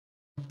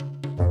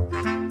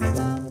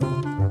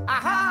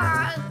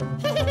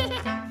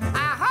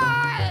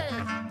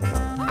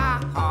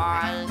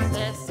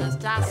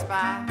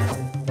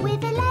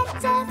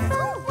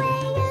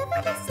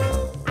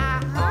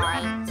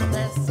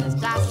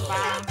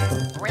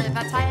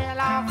the tail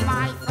of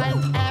my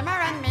friend Emma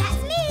and me.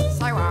 That's me.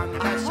 So on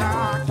the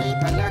shore, keep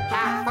a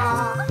lookout for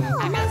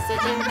a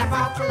message in the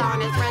bottle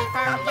on its way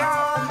from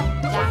your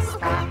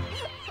Jasper.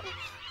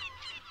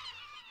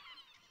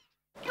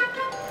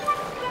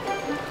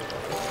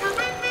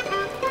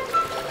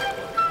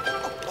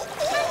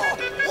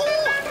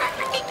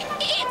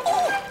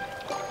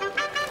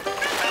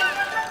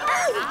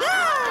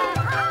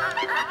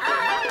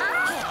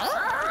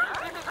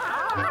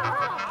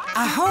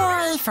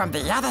 Ahoy from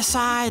the other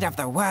side of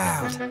the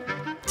world.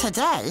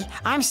 Today,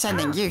 I'm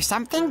sending you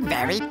something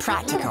very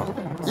practical.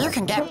 You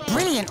can get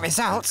brilliant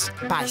results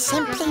by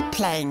simply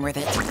playing with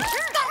it.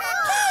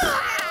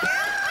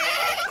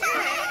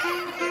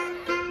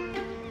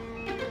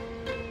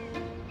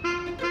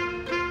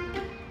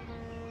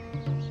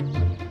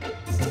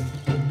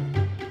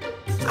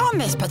 On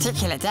this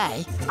particular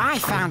day, I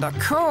found a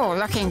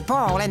cool-looking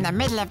ball in the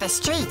middle of the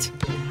street.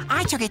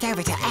 I took it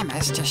over to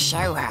Emma's to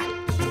show her.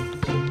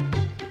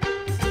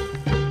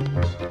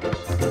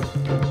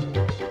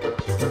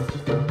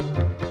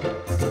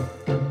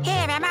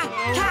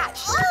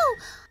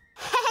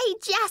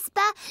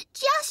 Jasper,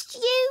 just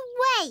you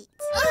wait.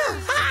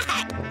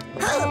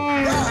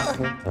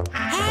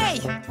 Hey,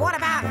 what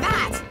about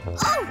that?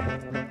 Oh,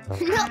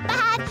 not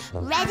bad.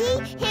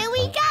 Ready? Here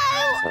we go.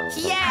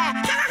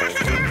 Yeah!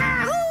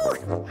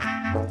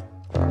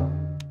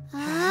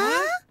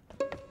 Huh?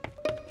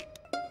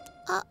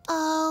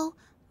 Uh-oh,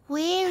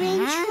 we're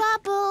in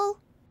trouble.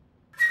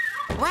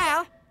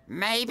 Well,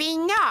 maybe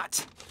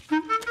not.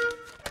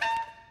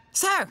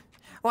 So,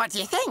 what do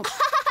you think?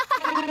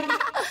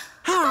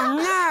 Oh,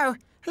 no!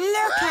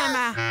 Look,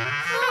 Emma!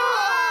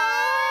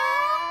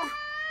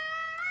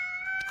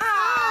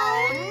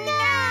 Oh,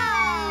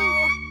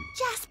 no!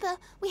 Jasper,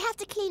 we have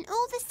to clean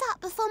all this up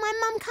before my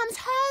mum comes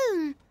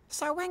home.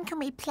 So when can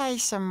we play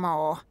some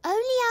more?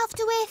 Only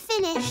after we're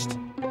finished.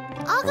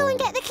 I'll go and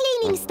get the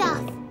cleaning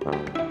stuff.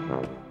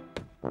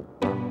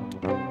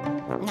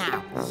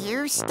 Now,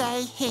 you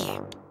stay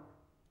here.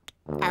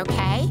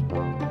 OK?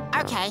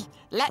 OK,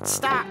 let's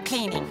start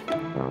cleaning.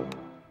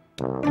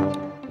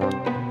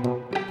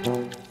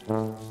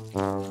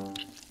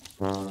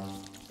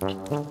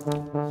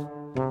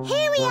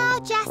 Here we are,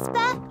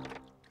 Jasper.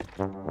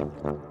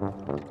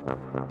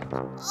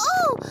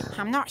 Oh!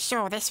 I'm not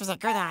sure this was a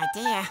good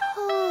idea.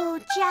 Oh,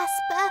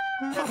 Jasper.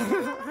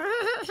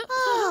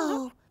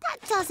 Oh,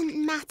 that doesn't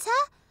matter.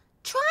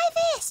 Try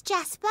this,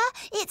 Jasper.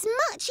 It's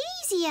much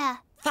easier.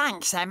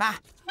 Thanks, Emma.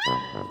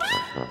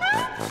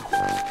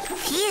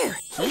 Phew!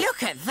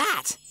 Look at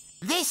that!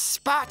 This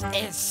spot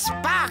is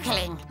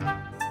sparkling.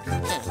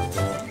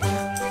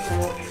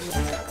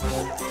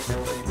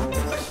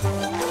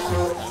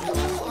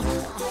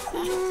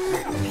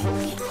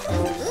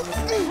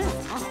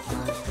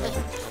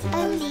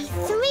 Only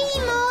 3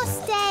 more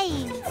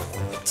stains.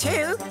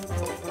 2.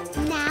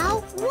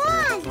 Now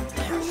 1.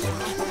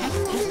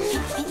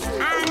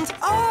 And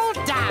all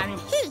done.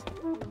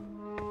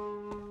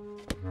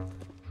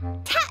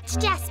 Catch,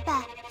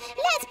 Jasper.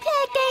 Let's play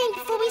a game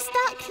before we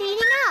start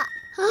cleaning up.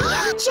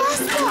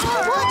 Jasper,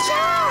 watch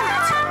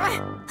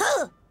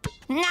out!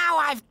 Now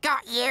I've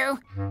got you.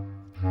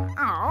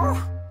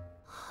 Oh.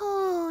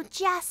 Oh,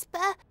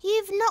 Jasper,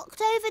 you've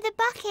knocked over the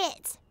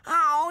bucket.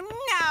 Oh,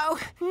 no.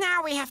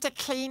 Now we have to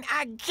clean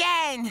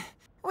again.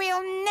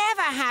 We'll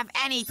never have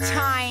any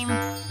time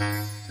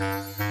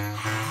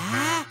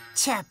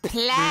to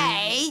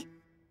play.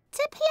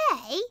 To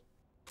play?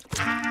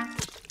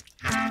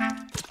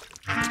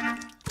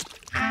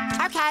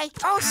 OK,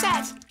 all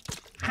set.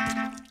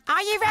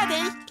 Are you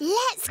ready?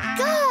 Let's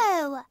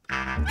go!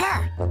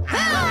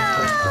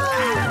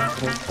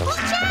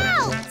 Watch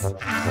out!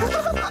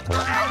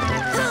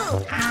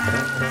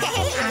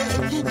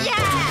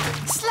 Yeah!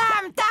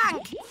 Slam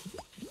dunk!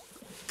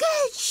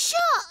 Good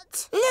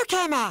shot! Look,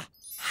 Emma.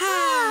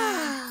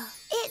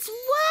 It's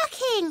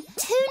working!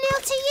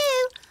 2-0 to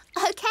you.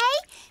 OK,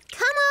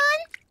 come on.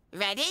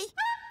 Ready?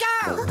 Go!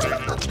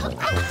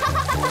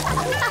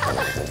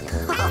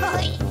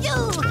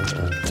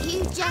 You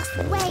just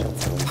wait.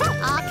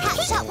 I'll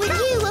catch up with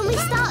you when we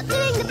start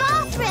doing the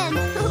bathroom.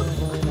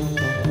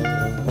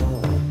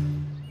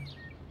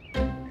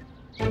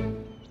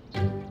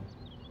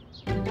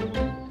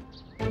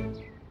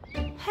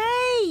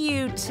 Hey,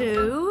 you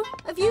two.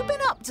 Have you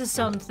been up to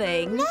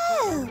something?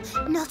 No,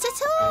 not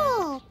at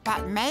all.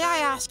 But may I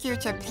ask you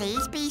to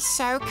please be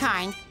so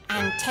kind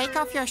and take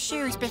off your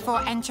shoes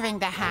before entering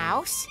the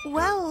house?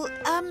 Well,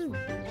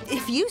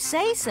 if you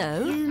say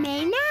so. You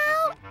may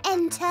now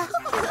enter.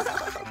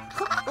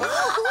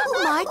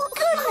 Oh, my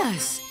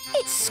goodness!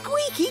 It's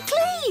squeaky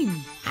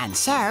clean! And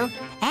so,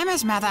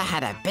 Emma's mother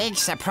had a big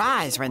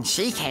surprise when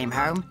she came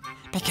home,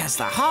 because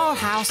the whole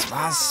house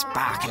was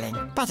sparkling.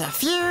 But a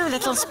few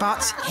little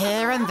spots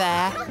here and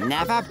there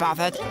never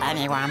bothered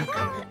anyone.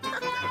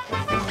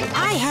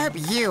 I hope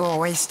you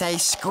always stay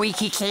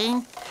squeaky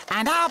clean,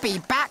 and I'll be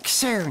back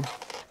soon.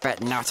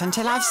 But not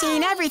until I've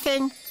seen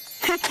everything.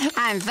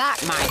 And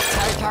that might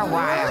take a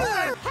while.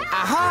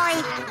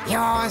 Ahoy,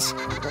 yours,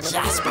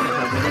 Jasper.